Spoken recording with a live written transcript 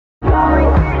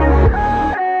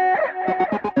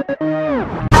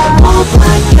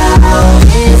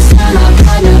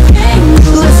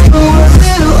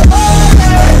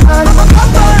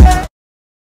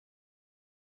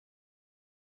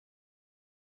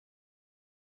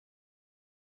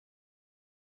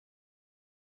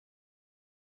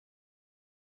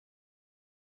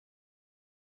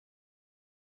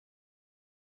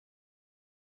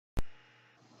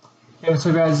Hey, what's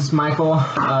up guys, it's Michael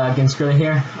against Corellian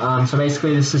here. So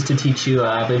basically this is to teach you,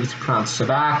 I believe it's pronounced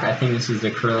Sabacc. I think this is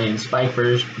the Corellian spike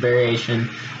variant.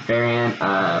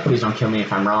 Please don't kill me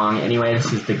if I'm wrong. Anyway,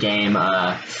 this is the game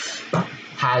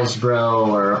Hasbro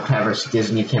or whatever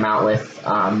Disney came out with.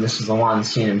 This is the one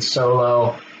seen in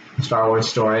Solo, Star Wars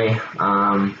story,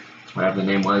 whatever the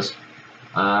name was.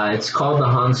 It's called the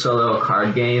Han Solo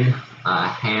card game,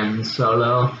 Han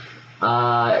Solo.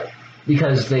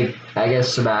 Because I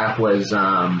guess Sabacc was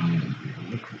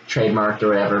trademarked or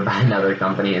whatever by another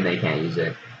company and they can't use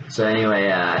it. So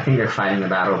anyway, I think they're fighting the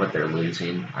battle, but they're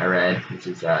losing, I read, which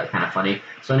is kind of funny.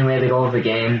 So anyway, the goal of the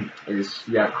game is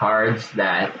you have cards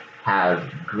that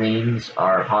have greens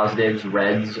are positives,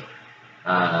 reds,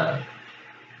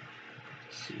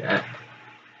 see that?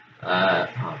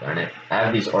 Oh darn it. I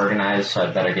have these organized, so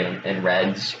I better get them in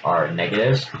reds are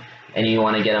negatives. And you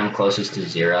want to get them closest to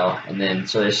 0. And then,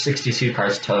 so there's 62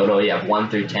 cards total. You have 1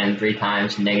 through 10 3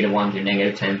 times, -1 through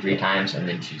 -10 3 times, and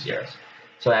then 2 zeros.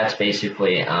 So that's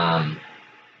basically how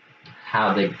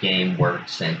the game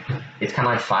works. And it's kind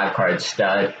of like 5-card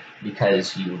stud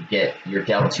because you're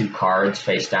dealt 2 cards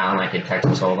face down like in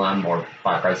Texas Hold'em or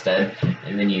 5-card stud,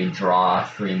 and then you draw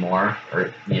 3 more,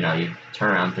 or you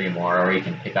turn around 3 more, or you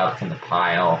can pick up from the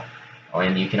pile,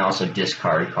 and you can also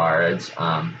discard cards.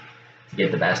 To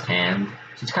get the best hand.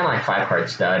 So it's kind of like 5-card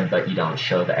stud, but you don't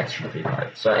show the extra 3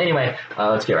 cards. So anyway,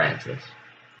 let's get right into this.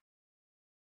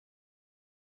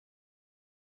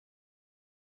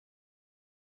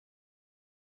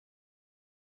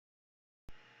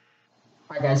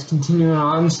 Alright guys, continuing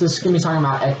on, so this is going to be talking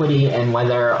about equity and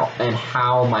whether and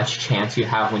how much chance you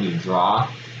have when you draw.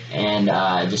 And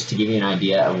just to give you an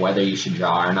idea of whether you should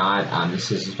draw or not,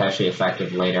 this is especially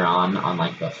effective later on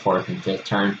like the 4th and 5th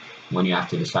turn, when you have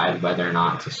to decide whether or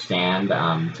not to stand,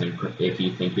 if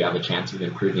you think you have a chance of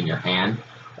improving your hand,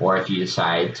 or if you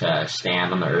decide to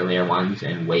stand on the earlier ones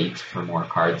and wait for more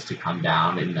cards to come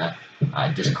down in the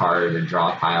discard or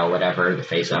draw pile, whatever, the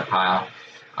face-up pile,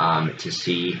 to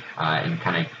see and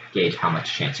kind of gauge how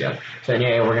much chance you have. So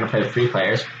anyway, we're going to play with 3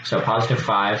 players, so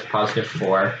 +5,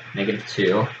 +4,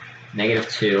 -2,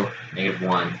 -2,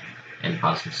 -1, and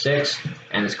 +6,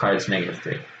 and this card is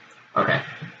 -3. Okay.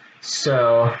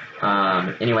 So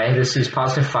anyway, this is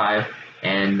 +5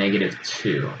 and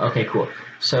 -2. Okay, cool.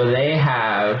 So they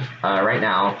have right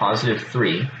now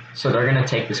 +3. So they're gonna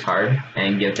take this card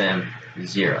and give them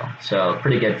 0. So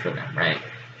pretty good for them, right?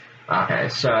 Okay.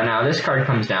 So now this card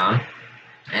comes down,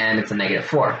 and it's a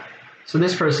 -4. So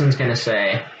this person's gonna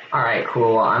say, "All right,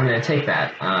 cool. I'm gonna take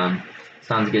that.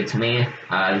 Sounds good to me.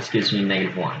 This gives me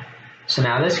 -1." So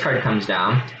now this card comes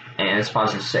down, and it's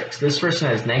 +6. This person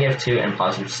has -2 and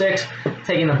 +6.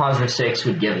 Taking the +6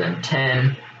 would give them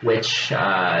 10, which,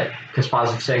 because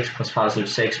 +6 plus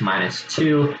 +6 minus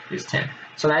 2 is 10.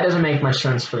 So that doesn't make much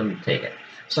sense for them to take it.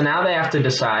 So now they have to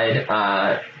decide,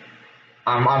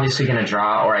 I'm obviously going to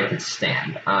draw or I could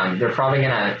stand. They're probably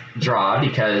going to draw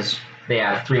because they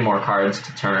have 3 more cards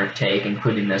to take,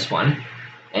 including this one.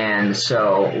 And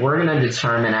so we're going to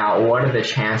determine out what are the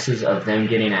chances of them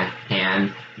getting a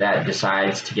hand that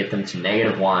decides to get them to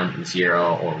 -1,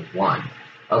 0, or 1.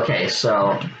 Okay,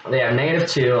 so they have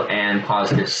 -2 and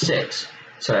 +6,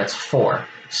 so that's 4.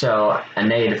 So a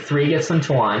 -3 gets them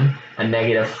to 1, a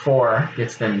 -4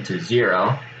 gets them to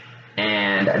 0,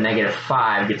 and a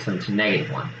 -5 gets them to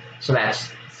 -1. So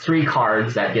that's 3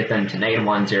 cards that get them to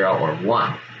 -1, 0, or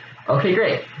 1. Okay,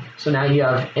 great. So now you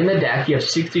have, in the deck, you have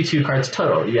 62 cards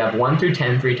total. You have 1 through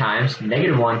 10 3 times,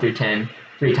 -1 through 10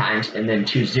 3 times, and then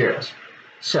 2 zeros.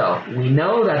 So we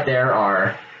know that there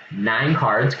are 9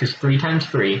 cards, because 3 times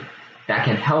 3, that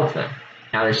can help them.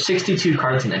 Now there's 62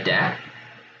 cards in the deck,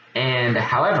 and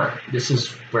however, this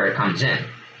is where it comes in.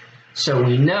 So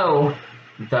we know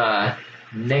the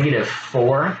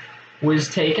 -4 was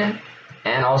taken,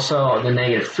 and also the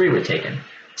 -3 was taken.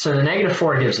 So the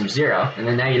 -4 gives them 0, and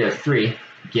the -3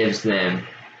 gives them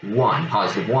 1,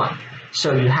 +1.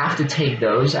 So you have to take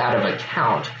those out of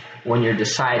account when you're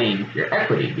deciding your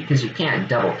equity, because you can't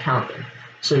double count them.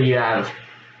 So you have,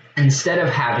 instead of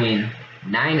having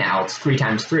 9 outs, 3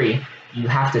 times 3, you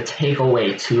have to take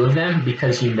away 2 of them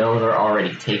because you know they're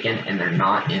already taken and they're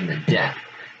not in the deck.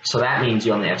 So that means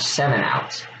you only have 7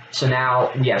 outs. So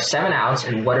now we have 7 outs,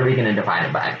 and what are we going to divide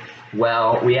it by?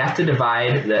 Well, we have to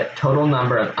divide the total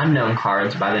number of unknown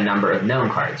cards by the number of known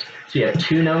cards. So you have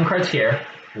 2 known cards here,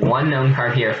 1 known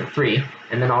card here for 3,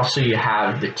 and then also you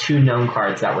have the 2 known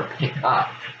cards that were picked up.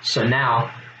 So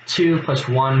now 2 plus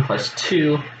 1 plus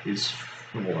 2 is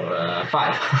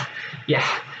 5. Yeah,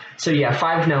 so you have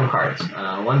 5 known cards.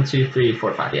 1, 2, 3,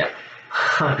 4, 5. Yeah,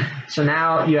 So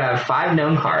now you have 5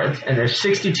 known cards, and there's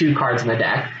 62 cards in the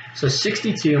deck. So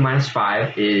 62 minus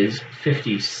 5 is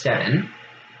 57.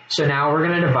 So now we're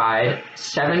going to divide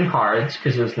 7 cards,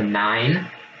 because it was the 9,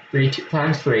 3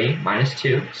 times 3, minus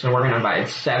 2. So we're going to divide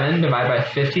 7 divided by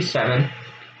 57,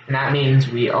 and that means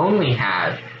we only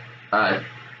have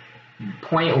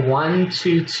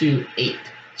 0.1228.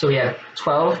 So we have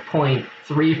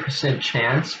 12.3%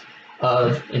 chance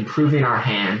of improving our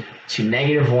hand to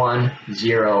 -1,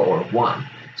 0, or 1.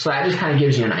 So that just kind of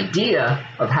gives you an idea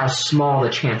of how small the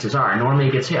chances are. Normally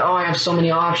you could say, oh, I have so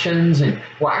many options, and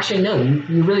well, actually no,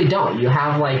 you really don't. You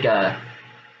have you have like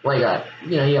a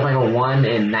 1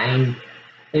 in 9,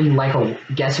 in like a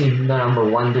guessing the number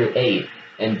 1 through 8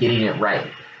 and getting it right.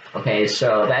 Okay,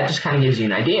 so that just kind of gives you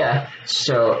an idea.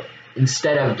 So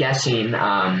instead of guessing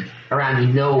around, you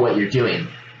know what you're doing.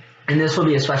 And this will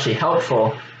be especially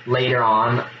helpful later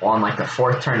on like the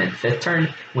 4th turn and 5th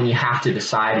turn, when you have to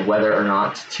decide whether or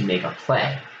not to make a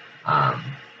play,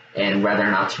 and whether or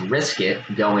not to risk it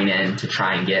going in to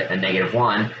try and get a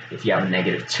 -1 if you have a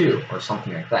 -2 or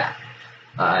something like that.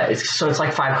 So it's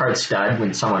like 5-card stud.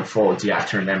 When someone folds, you have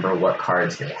to remember what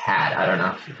cards they had. I don't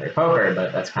know if you play poker,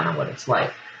 but that's kind of what it's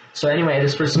like. So anyway,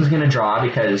 this person's going to draw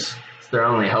because it's their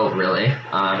only hope, really.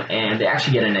 And they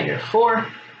actually get a -4,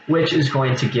 which is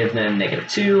going to give them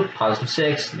 -2,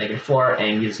 +6, -4,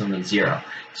 and gives them a 0.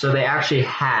 So they actually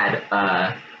had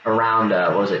around,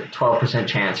 12%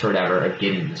 chance or whatever of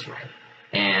getting this right,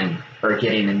 or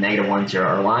getting a -1,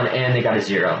 0, or 1, and they got a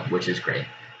 0, which is great.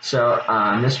 So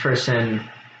this person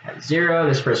has 0,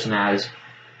 this person has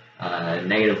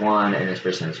 -1, and this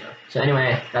person has 0. So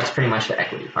anyway, that's pretty much the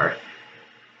equity part.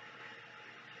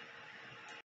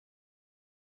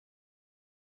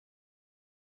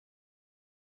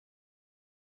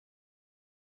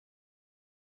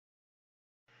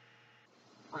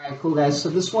 Alright, cool guys. So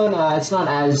this one, it's not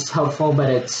as helpful, but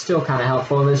it's still kind of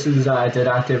helpful. This is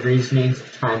deductive reasoning to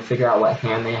try and figure out what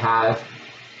hand they have,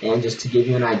 and just to give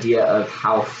you an idea of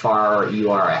how far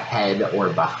you are ahead or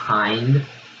behind,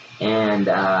 and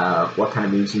what kind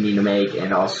of moves you need to make,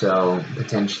 and also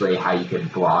potentially how you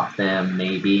could block them,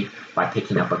 maybe by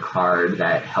picking up a card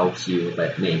that helps you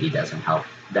but maybe doesn't help,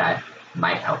 that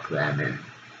might help them.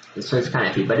 And so it's kind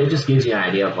of iffy, but it just gives you an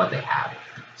idea of what they have.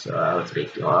 So what's a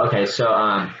big deal? Okay, so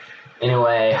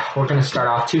anyway, we're going to start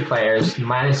off 2 players,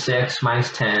 -6,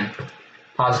 -10,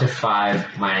 +5,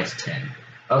 -10.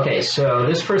 Okay, so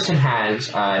this person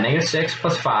has -6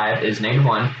 plus 5 is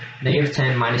 -1,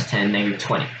 -10 minus 10,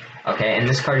 -20. Okay, and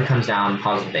this card comes down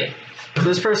 +8. So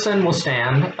this person will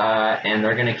stand, and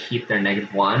they're going to keep their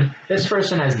 -1. This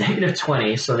person has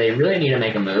 -20, so they really need to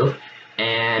make a move,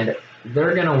 and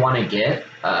they're going to want to get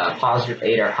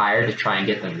 +8 or higher to try and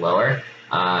get them lower.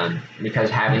 Because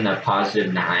having the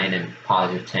 +9 and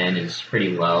 +10 is pretty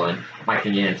low, and I'm not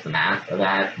going to get into the math of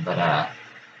that, but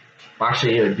well,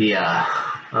 actually it would be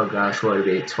oh gosh, what would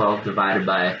it be, 12 divided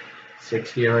by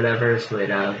 60 or whatever, so they'd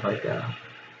have like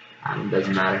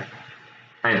doesn't matter.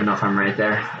 I don't even know if I'm right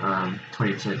there.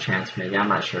 20% chance maybe, I'm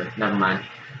not sure, never mind.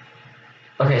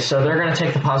 Okay, so they're going to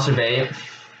take the +8,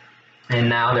 and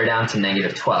now they're down to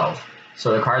 -12.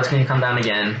 So the card's going to come down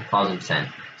again,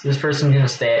 +10. So this person's going to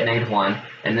stay at -1,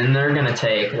 and then they're going to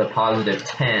take the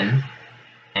 +10,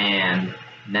 and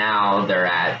now they're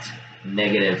at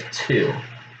 -2.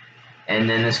 And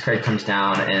then this card comes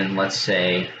down, and let's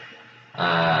say,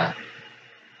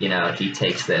 he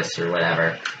takes this or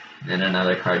whatever, then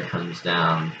another card comes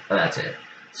down. Oh, that's it.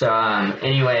 So,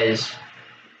 anyways,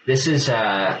 this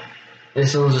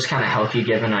will just kind of help you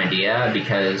give an idea,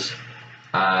 because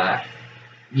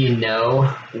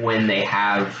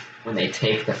when they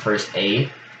take the first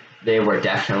 8, they were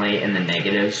definitely in the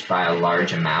negatives by a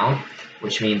large amount,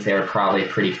 which means they were probably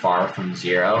pretty far from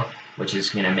 0, which is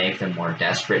going to make them more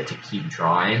desperate to keep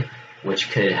drawing, which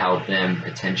could help them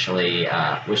potentially,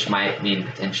 which might mean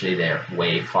potentially they're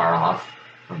way far off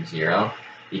from 0,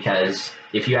 because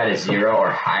if you had a 0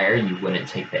 or higher, you wouldn't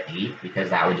take the 8,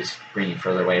 because that would just bring you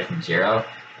further away from 0,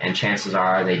 and chances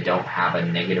are they don't have a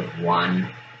 -1,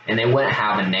 and they wouldn't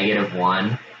have a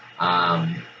 -1,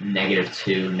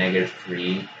 -2,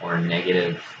 -3, or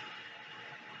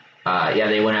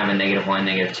they wouldn't have a -1,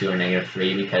 -2, or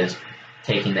 -3, because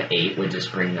taking the 8 would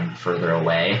just bring them further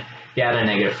away. If you had a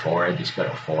 -4, it'd just go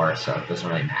to 4, so it doesn't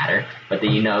really matter. But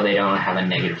then they don't have a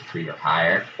 -3 or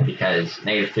higher, because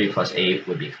 -3 plus 8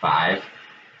 would be 5.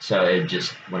 So it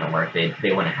just wouldn't work. They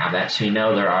wouldn't have that. So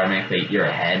you're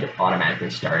ahead automatically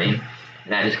starting.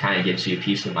 And that just kind of gives you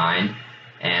peace of mind,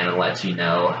 and it lets you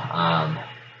know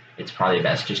it's probably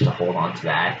best just to hold on to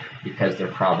that, because they're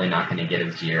probably not going to get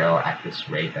a 0 at this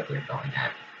rate that they're going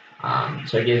at.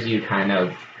 So it gives you kind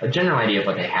of a general idea of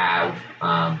what they have.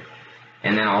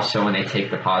 And then also when they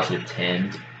take the positive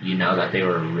 10, you know that they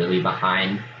were really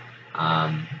behind.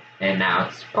 And now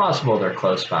it's possible they're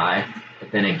close by.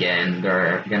 But then again,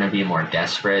 they're going to be more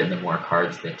desperate the more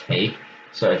cards they take.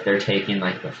 So if they're taking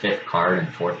like the 5th card and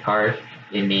 4th card,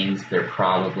 it means they're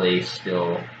probably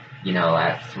still,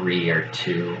 at 3 or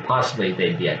 2. Possibly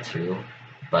they'd be at 2.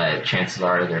 But chances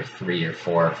are they're 3 or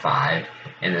 4 or 5,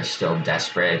 and they're still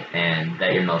desperate, and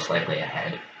that you're most likely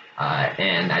ahead.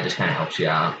 And that just kind of helps you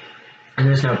out. And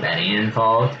there's no betting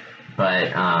involved,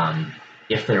 but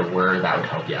if there were, that would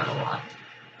help you out a lot.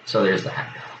 So there's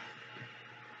that.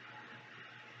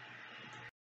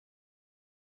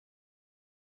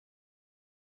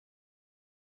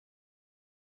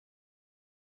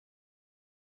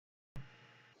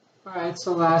 Alright,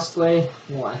 so lastly,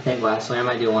 I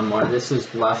might do one more. This is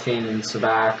bluffing in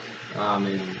Sabacc,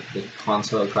 in the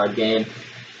console card game.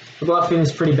 The bluffing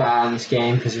is pretty bad in this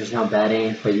game because there's no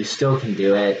betting, but you still can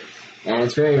do it. And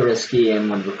it's very risky and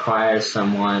would require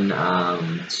someone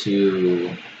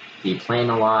to be playing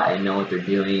a lot and know what they're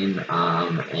doing,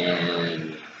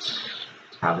 and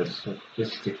have a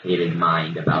sophisticated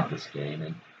mind about this game.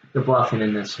 And the bluffing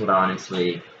in this would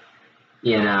honestly,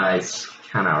 it's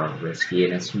kind of risky,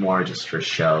 and it's more just for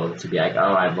show to be like,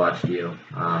 oh, I bluffed you,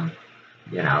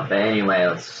 But anyway,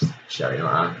 let's show you.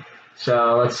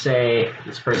 So let's say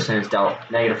this person has dealt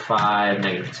 -5,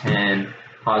 -10,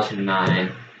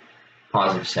 +9,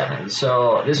 +7.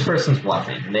 So this person's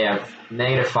bluffing. They have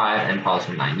 -5 and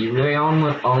 +9. You really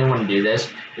only want to do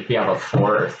this if you have a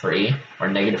 4 or 3, or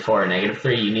 -4 or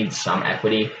 -3. You need some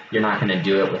equity. You're not going to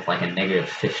do it with like a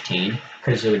 -15,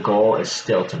 because the goal is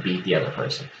still to beat the other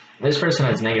person. This person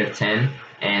has -10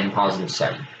 and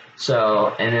 +7.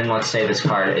 So, and then let's say this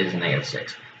card is a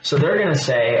 -6. So they're going to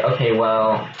say, okay,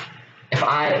 well,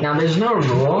 now there's no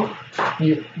rule.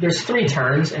 There's 3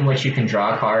 turns in which you can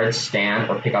draw cards, stand,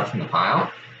 or pick up from the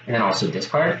pile, and then also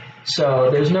discard. So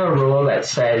there's no rule that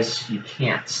says you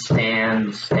can't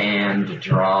stand,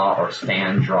 draw, or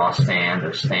stand, draw, stand,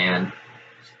 or stand,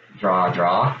 draw,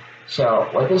 draw. So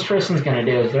what this person's going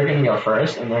to do is they're going to go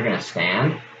first, and they're going to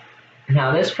stand.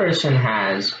 Now this person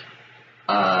has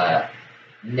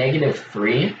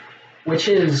 -3, which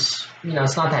is,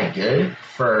 it's not that good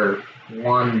for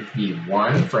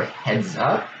 1v1 for heads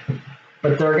up,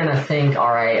 but they're going to think,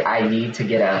 all right, I need to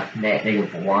get a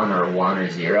 -1 or 1 or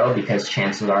 0, because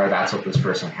chances are that's what this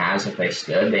person has if they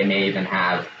stood. They may even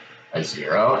have a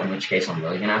 0, in which case I'm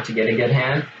really going to have to get a good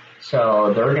hand.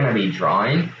 So they're going to be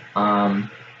drawing,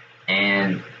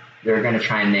 and they're going to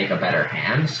try and make a better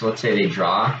hand. So let's say they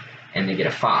draw and they get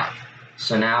a 5.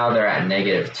 So now they're at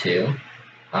 -2,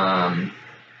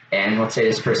 and let's say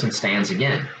this person stands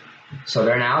again. So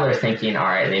they're thinking, all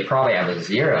right, they probably have a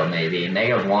 0, maybe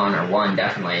 -1 or 1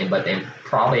 definitely, but they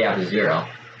probably have a 0.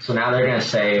 So now they're going to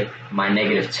say my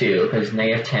 -2, because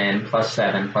 -10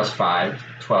 +7 +5,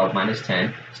 12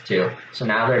 -10 is 2. So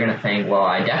now they're going to think, well,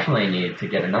 I definitely need to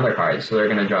get another card. So they're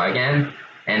going to draw again,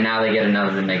 and now they get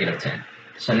another -10.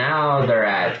 So now they're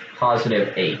at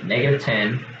 +8.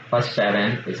 -10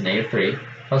 +7 is -3,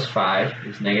 +5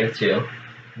 is -2,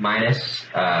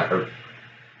 or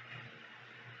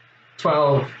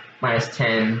 12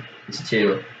 -10 is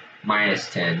 2,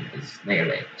 -10 is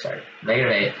 -8. Sorry,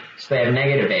 -8. So they have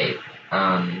 -8.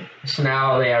 So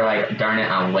now they are like, darn it,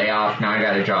 I'm way off. Now I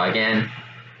got to draw again.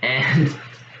 And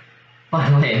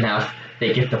funnily enough,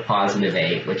 they get the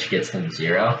 +8, which gets them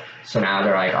 0. So now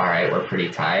they're like, all right, we're pretty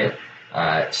tied.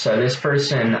 So this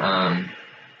person,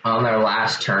 on their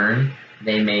last turn,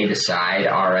 they may decide,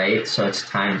 all right, so it's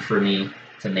time for me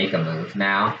to make a move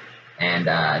now, and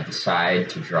decide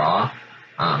to draw.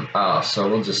 So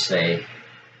we'll just say,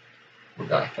 we'll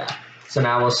go like that. So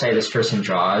now we'll say this person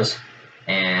draws,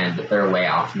 and they're way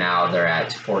off now. They're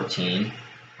at 14.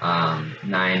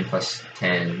 9 +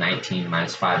 10 is 19,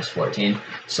 -5 is 14.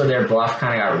 So their bluff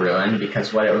kind of got ruined,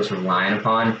 because what it was relying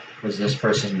upon was this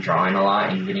person drawing a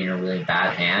lot and getting a really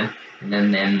bad hand, and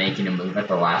then them making a move at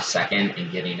the last second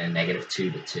and getting a -2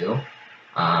 to 2.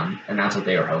 And that's what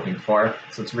they were hoping for.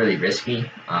 So it's really risky.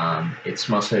 It's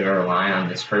mostly relying on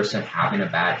this person having a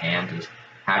bad hand, just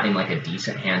having like a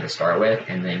decent hand to start with,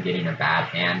 and then getting a bad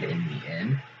hand in the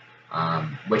end,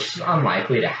 which is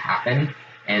unlikely to happen.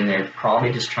 And they're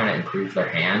probably just trying to improve their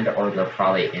hand, or they'll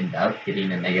probably end up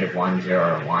getting a -1, 0,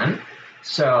 or 1.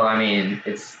 So, I mean,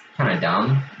 it's kind of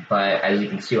dumb, but as you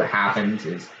can see, what happens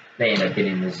is they end up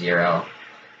getting the 0.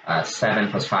 7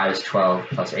 + 5 is 12,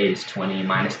 +8 is 20,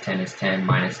 -10 is 10,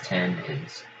 -10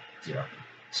 is 0.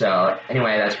 So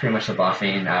anyway, that's pretty much the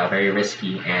bluffing. Very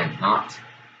risky and not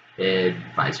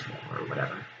advisable, or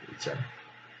whatever you'd say.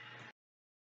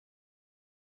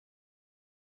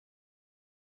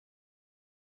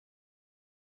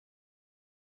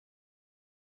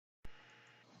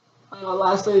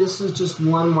 Lastly, this is just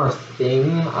one more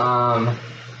thing.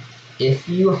 If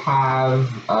you have,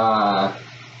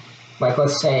 like,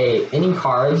 let's say any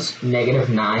cards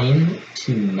 -9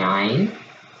 to 9,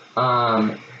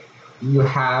 you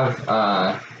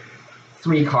have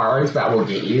 3 cards that will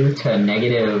get you to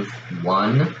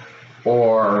 -1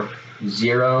 or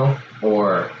 0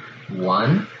 or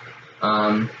 1.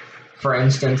 For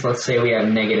instance, let's say we have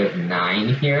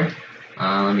 -9 here.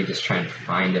 Let me just try and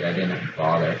find it. I didn't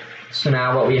bother. So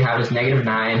now what we have is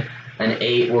 -9. An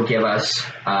 8 will give us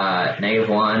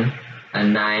 -1. A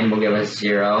 9 will give us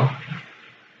 0.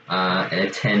 And a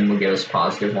 10 will give us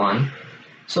 +1.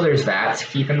 So there's that to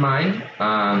keep in mind,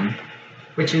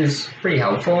 which is pretty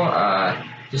helpful,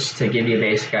 just to give you a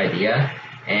basic idea.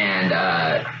 And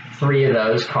 3 of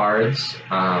those cards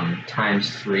times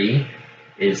 3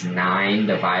 is 9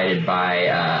 divided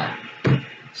by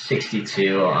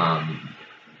 62.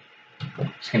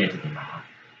 Just going to do the math.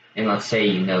 And let's say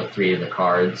you know 3 of the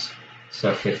cards,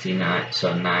 so 59.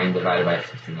 So 9 divided by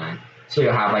 59. So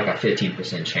you'll have like a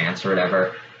 15% chance or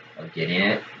whatever of getting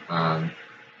it,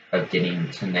 of getting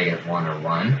to -1 or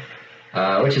 1,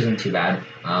 which isn't too bad,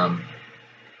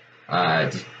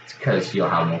 just because you'll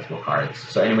have multiple cards.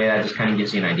 So anyway, that just kind of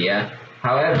gives you an idea.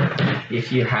 However,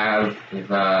 if you have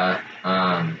the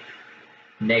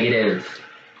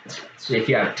so if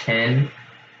you have 10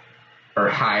 or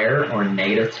higher, or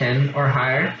 -10 or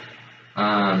higher,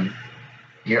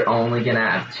 you're only gonna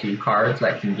have 2 cards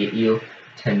that can get you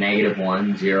to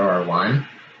 -1, 0, or 1,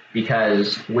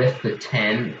 because with the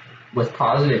 10, with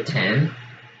 +10,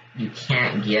 you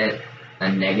can't get a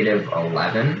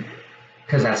 -11,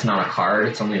 because that's not a card.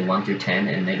 It's only 1 through 10,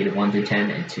 and -1 through 10,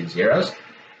 and 2 zeros.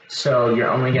 So you're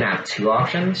only gonna have 2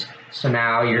 options. So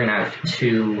now you're gonna have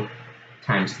 2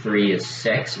 times 3 is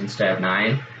 6 instead of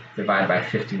 9, divided by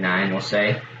 59, we'll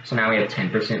say. So now we have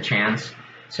 10% chance.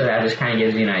 So that just kind of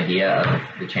gives you an idea of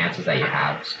the chances that you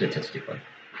have statistically.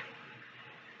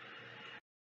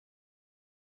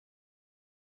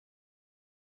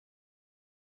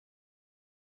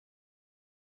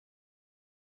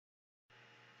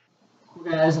 Cool,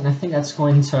 guys, and I think that's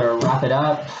going to wrap it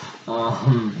up.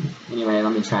 Anyway,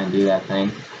 let me try and do that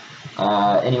thing.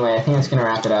 Anyway, I think that's going to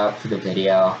wrap it up for the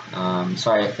video.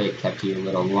 Sorry if it kept you a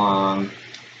little long.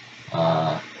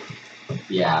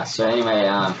 Yeah, so anyway,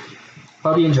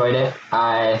 hope you enjoyed it.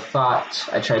 I thought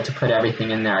I tried to put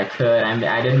everything in there I could.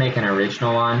 I did make an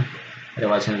original one, but it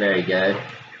wasn't very good.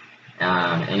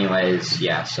 Anyways,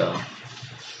 yeah, so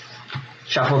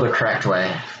shuffle the correct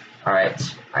way. Alright,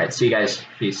 see you guys.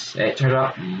 Peace. Hey, turn it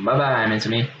up. Bye-bye, I'm into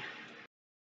me.